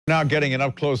Now getting an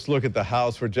up-close look at the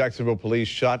house where Jacksonville police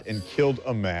shot and killed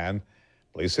a man.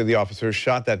 Police say the officers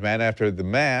shot that man after the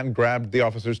man grabbed the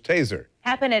officer's taser.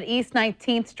 Happened at East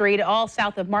 19th Street, all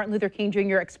south of Martin Luther King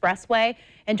Jr. Expressway.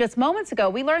 And just moments ago,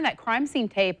 we learned that crime scene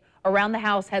tape around the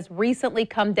house has recently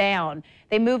come down.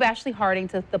 They moved Ashley Harding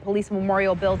to the police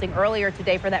memorial building earlier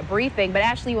today for that briefing. But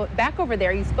Ashley, back over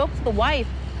there, you spoke to the wife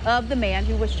of the man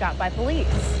who was shot by police.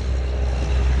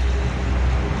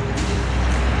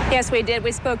 Yes, we did.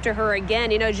 We spoke to her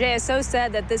again. You know, JSO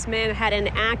said that this man had an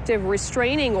active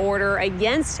restraining order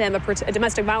against him, a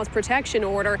domestic violence protection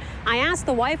order. I asked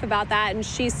the wife about that, and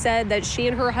she said that she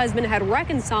and her husband had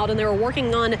reconciled and they were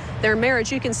working on their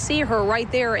marriage. You can see her right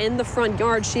there in the front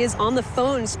yard. She is on the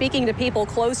phone speaking to people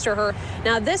close to her.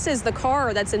 Now, this is the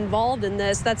car that's involved in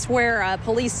this. That's where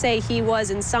police say he was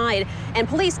inside. And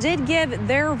police did give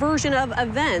their version of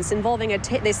events involving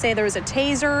they say there was a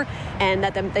taser, and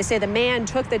that they say the man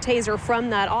took the taser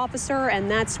from that officer, and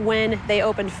that's when they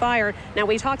opened fire. Now,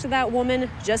 we talked to that woman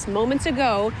just moments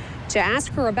ago to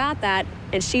ask her about that,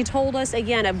 and she told us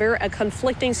again a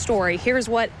conflicting story. Here's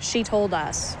what she told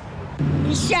us.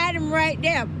 He shot him right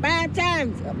there 5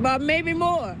 times, but maybe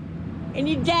more, and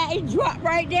he died. He dropped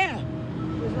right there.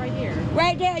 He was right here.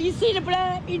 Right there. You see the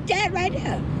blood? He died right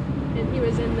there. And he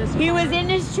was in this car? He was in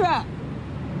this truck.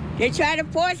 They tried to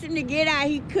force him to get out.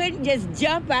 He couldn't just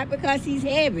jump out because he's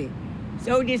heavy.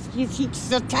 So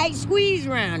it's a tight squeeze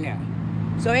around there.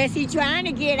 So as he trying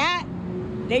to get out,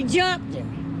 they jumped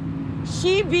him.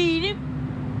 She beat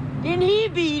him, then he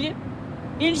beat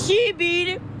him, then she beat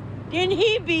him, then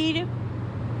he beat him.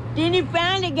 Then he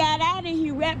finally got out and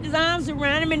he wrapped his arms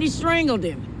around him and he strangled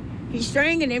him. He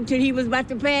strangled him till he was about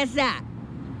to pass out.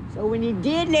 So when he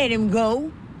did let him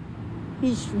go,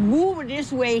 he moved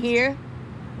this way here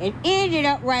and ended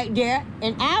up right there,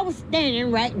 and I was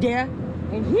standing right there.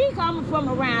 And he coming from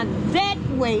around that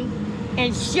way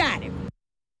and shot him.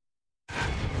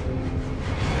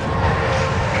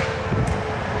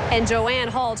 And Joanne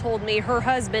Hall told me her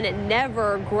husband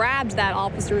never grabbed that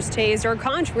officer's taser,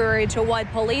 contrary to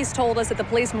what police told us at the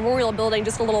police memorial building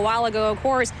just a little while ago. Of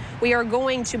course, we are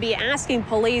going to be asking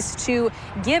police to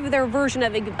give their version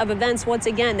of events once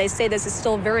again. They say this is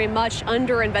still very much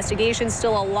under investigation,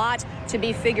 still a lot to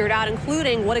be figured out,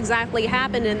 including what exactly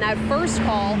happened in that first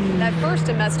call. That first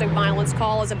domestic violence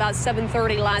call is about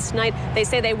 7:30 last night. They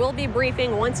say they will be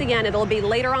briefing once again. It'll be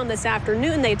later on this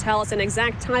afternoon, they tell us. An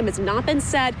exact time has not been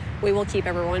set. We will keep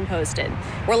everyone posted.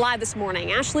 We're live this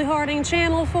morning. Ashley Harding,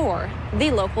 Channel 4,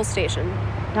 the local station.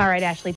 All right, Ashley.